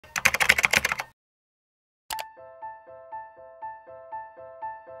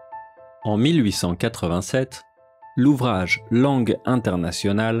En 1887, l'ouvrage Langue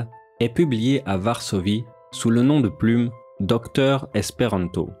internationale est publié à Varsovie sous le nom de plume Docteur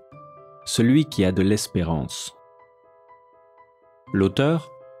Esperanto, celui qui a de l'espérance. L'auteur,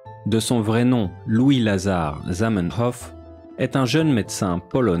 de son vrai nom Louis-Lazare Zamenhof, est un jeune médecin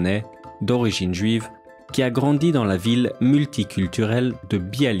polonais d'origine juive qui a grandi dans la ville multiculturelle de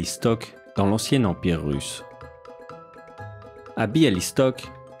Białystok dans l'ancien empire russe. À Białystok,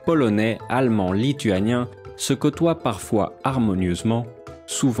 polonais, allemands, lituaniens se côtoient parfois harmonieusement,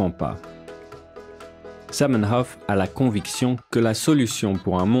 souvent pas. Zamenhof a la conviction que la solution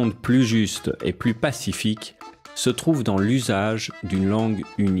pour un monde plus juste et plus pacifique se trouve dans l'usage d'une langue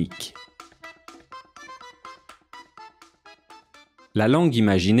unique. La langue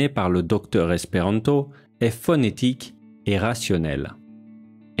imaginée par le docteur Esperanto est phonétique et rationnelle.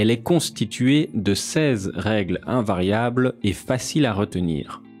 Elle est constituée de 16 règles invariables et faciles à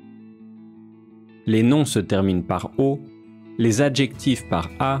retenir. Les noms se terminent par O, les adjectifs par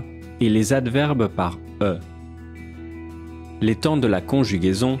A et les adverbes par E. Les temps de la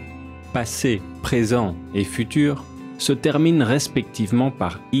conjugaison, passé, présent et futur, se terminent respectivement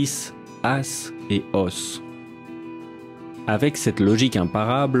par is, as et os. Avec cette logique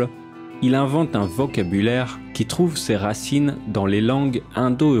imparable, il invente un vocabulaire qui trouve ses racines dans les langues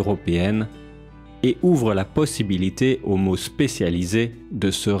indo-européennes et ouvre la possibilité aux mots spécialisés de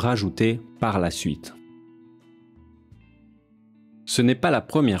se rajouter par la suite. Ce n'est pas la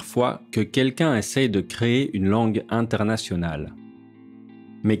première fois que quelqu'un essaye de créer une langue internationale.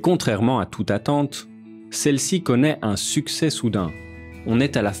 Mais contrairement à toute attente, celle-ci connaît un succès soudain. On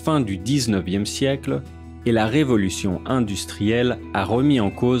est à la fin du XIXe siècle et la révolution industrielle a remis en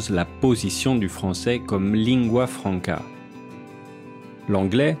cause la position du français comme lingua franca.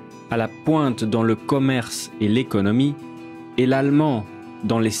 L'anglais, à la pointe dans le commerce et l'économie, et l'allemand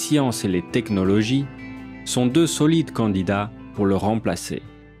dans les sciences et les technologies, sont deux solides candidats pour le remplacer.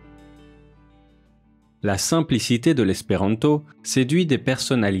 La simplicité de l'espéranto séduit des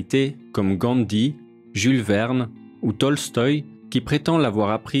personnalités comme Gandhi, Jules Verne ou Tolstoï qui prétendent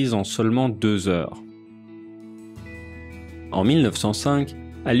l'avoir apprise en seulement 2 heures. En 1905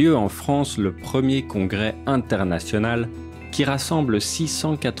 a lieu en France le premier congrès international qui rassemble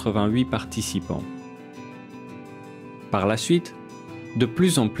 688 participants. Par la suite, de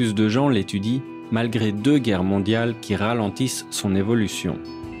plus en plus de gens l'étudient malgré 2 guerres mondiales qui ralentissent son évolution.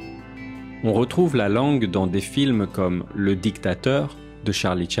 On retrouve la langue dans des films comme Le Dictateur de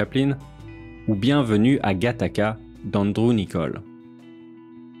Charlie Chaplin ou Bienvenue à Gattaca d'Andrew Niccol.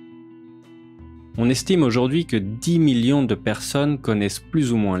 On estime aujourd'hui que 10 millions de personnes connaissent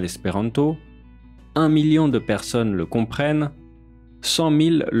plus ou moins l'espéranto, 1 million de personnes le comprennent, 100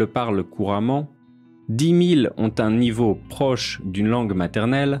 000 le parlent couramment, 10 000 ont un niveau proche d'une langue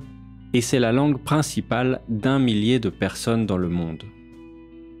maternelle et c'est la langue principale d'1 millier de personnes dans le monde.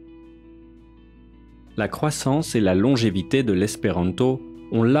 La croissance et la longévité de l'espéranto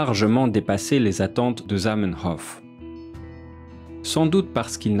ont largement dépassé les attentes de Zamenhof. Sans doute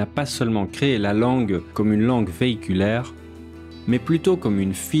parce qu'il n'a pas seulement créé la langue comme une langue véhiculaire, mais plutôt comme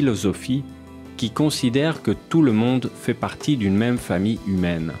une philosophie qui considère que tout le monde fait partie d'une même famille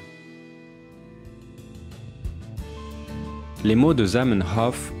humaine. Les mots de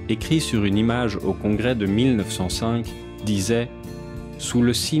Zamenhof, écrits sur une image au congrès de 1905, disaient « Sous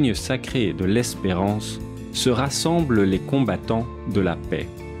le signe sacré de l'espérance, se rassemblent les combattants de la paix ».